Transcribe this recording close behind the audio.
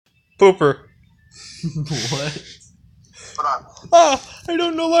Pooper. What? Hold on. Ah, I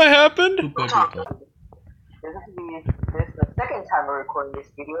don't know what happened. This is the second time we're recording this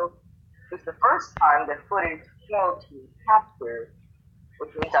video. It's the first time the footage failed to capture,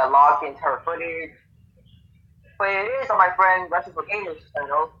 which means I logged into her footage. But it is on my friend Russian for Gamers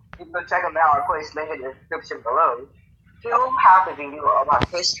channel. You can go check him out. I'll put his link in the description below. He'll have the video on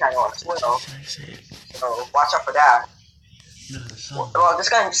his channel as well. So watch out for that. Well, this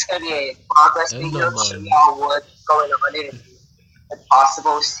is gonna be a progress video to show y'all what's going on in the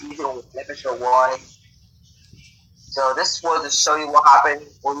possible season with episode 1. So this was to show you what happened,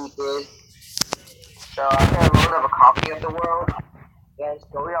 what we did. So I'm gonna load up a copy of the world and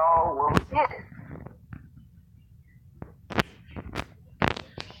show y'all what we did.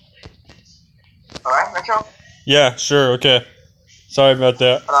 Alright, Metro? Yeah, sure, okay. Sorry about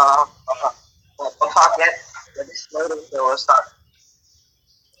that. Don't talk yet. Let this load and we'll start.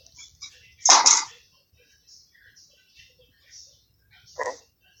 Okay.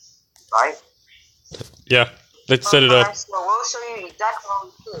 Right? Yeah, let's set it up. Alright, so we'll show you exactly what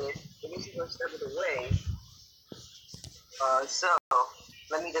we did. And this is gonna step it away. So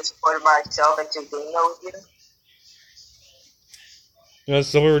let me just put myself into game mode here. Yeah,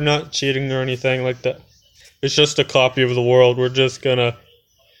 so we're not cheating or anything like that. It's just a copy of the world. We're just gonna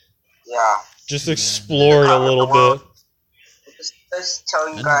just explore it a little bit. Just tell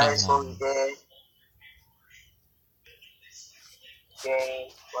you guys what we did. Game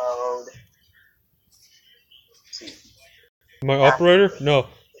mode. My operator? No.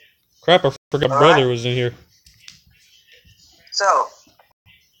 Crap, I forgot brother was in here. So,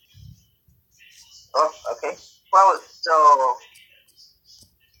 okay. Well, so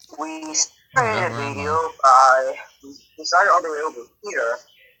we started a video by we started all the way over here.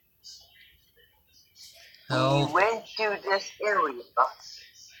 We went to this area.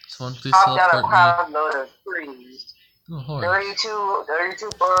 Someone please Chopped down a teleport me. crowd load of trees. Oh, 32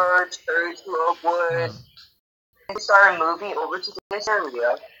 birds, 32 oak wood. We started moving over to this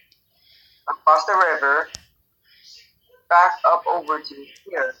area, across the river, back up over to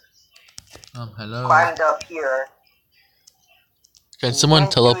here. Hello. Climbed up here. Can someone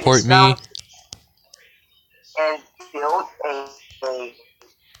teleport me? And built a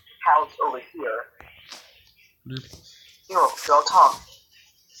house over here. Yo, Tom.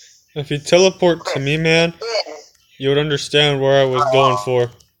 If you teleport to me, man, you would understand where I was going for.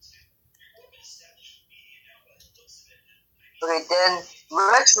 Okay, then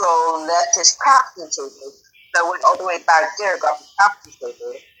Retro left his crafting table. So I went all the way back there, got the crafting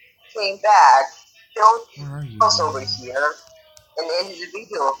table, came back, built a house over here, and ended the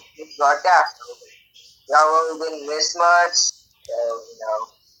video with like that. So y'all really didn't miss much. So, you know.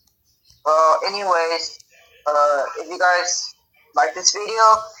 Well, anyways, if you guys like this video,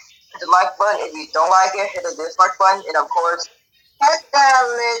 hit the like button. If you don't like it, hit the dislike button. And of course, hit that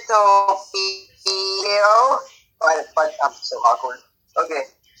little video. But I'm so awkward. Okay.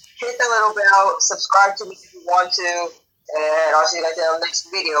 Hit the little bell. Subscribe to me if you want to. And I'll see you guys in the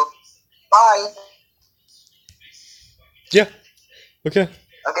next video. Bye. Yeah. Okay.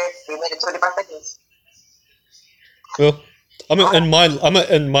 Okay, we made it 25 seconds. Well, I'm gonna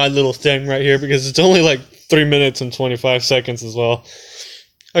end my little thing right here because it's only like 3 minutes and 25 seconds as well.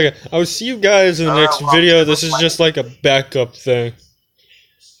 Okay, I will see you guys in the next video. This is just like a backup thing.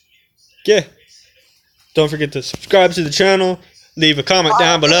 Okay. Don't forget to subscribe to the channel, leave a comment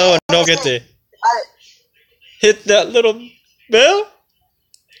down below, and don't forget to hit that little bell.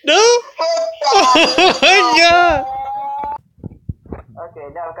 No? Oh my god! Okay,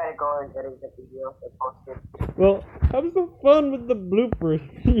 now I gotta go and edit the video and post it. Well, have some fun with the bloopers.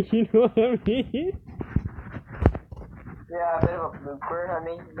 You know what I mean? Yeah, a bit of a blooper. I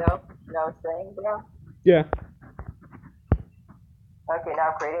mean, you know what I'm saying, bro? Yeah. Okay,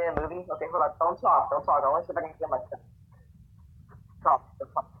 now creating a movie. Okay, hold on. Don't talk. I want to see if I can get my stuff. Talk.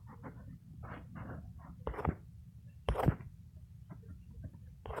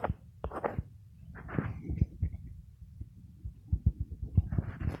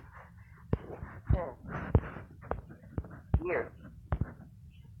 Here.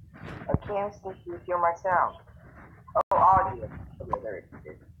 I can't seem to hear my sound. Oh, audio. Okay, there it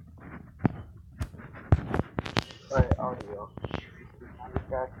is. Alright, audio.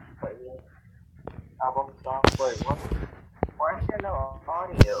 Album song. Wait, what? Why is there no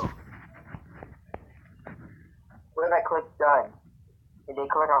audio? What if I click done? And then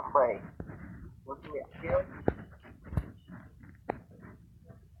click on play? What's the appeal?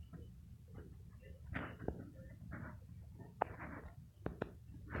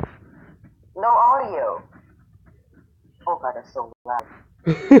 No audio! Oh god, that's so loud. I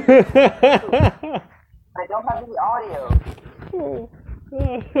don't have any audio.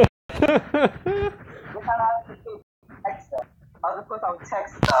 This time I have to do text stuff. I was gonna put on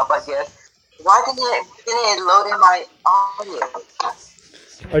text stuff, I guess. Why didn't it load in my audio?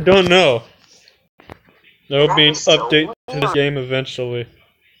 I don't know. There will be an That is so update to this weird. game eventually.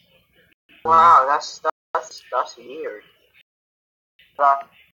 Wow, that's weird. But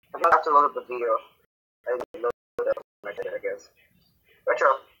I'm gonna have to load up the video. I load it up, I guess. Retro.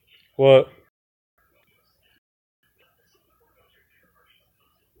 What?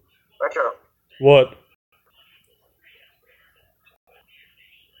 Retro. What?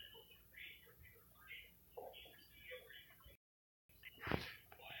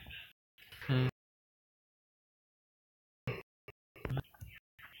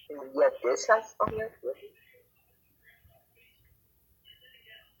 Yeah, this has on here.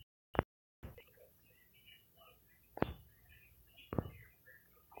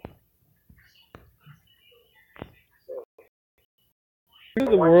 Look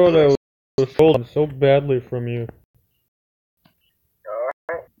at the world I was stolen so badly from you.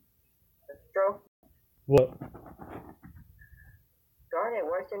 Alright. Retro. What? Darn it,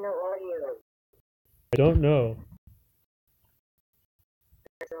 where's the no audio? I don't know.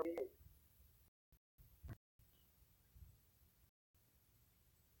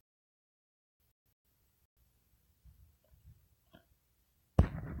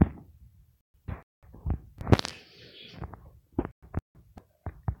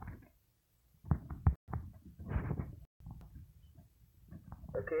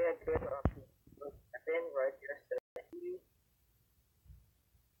 Okay, I did right here,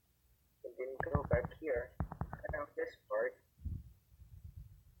 and then go back here. Cut out this part.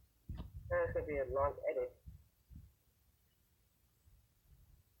 Now it's gonna be a long edit.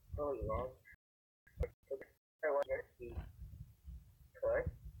 Really long. I want to see. Correct?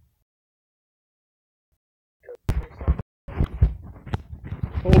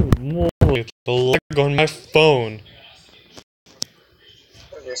 Holy moly, the lag on my phone.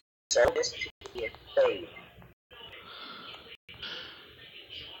 So this to be a fade.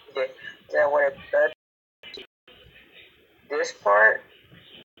 Okay, then I want to back this part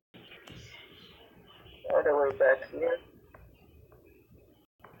all the way back here.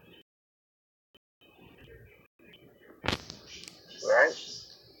 Right?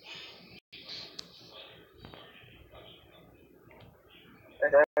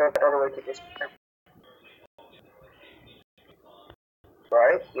 And then all the way to this part.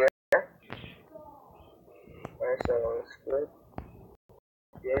 Right here. Alright, so it's good.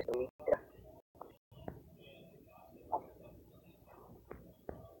 This we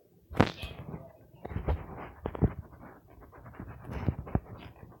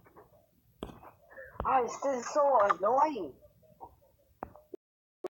this is so annoying.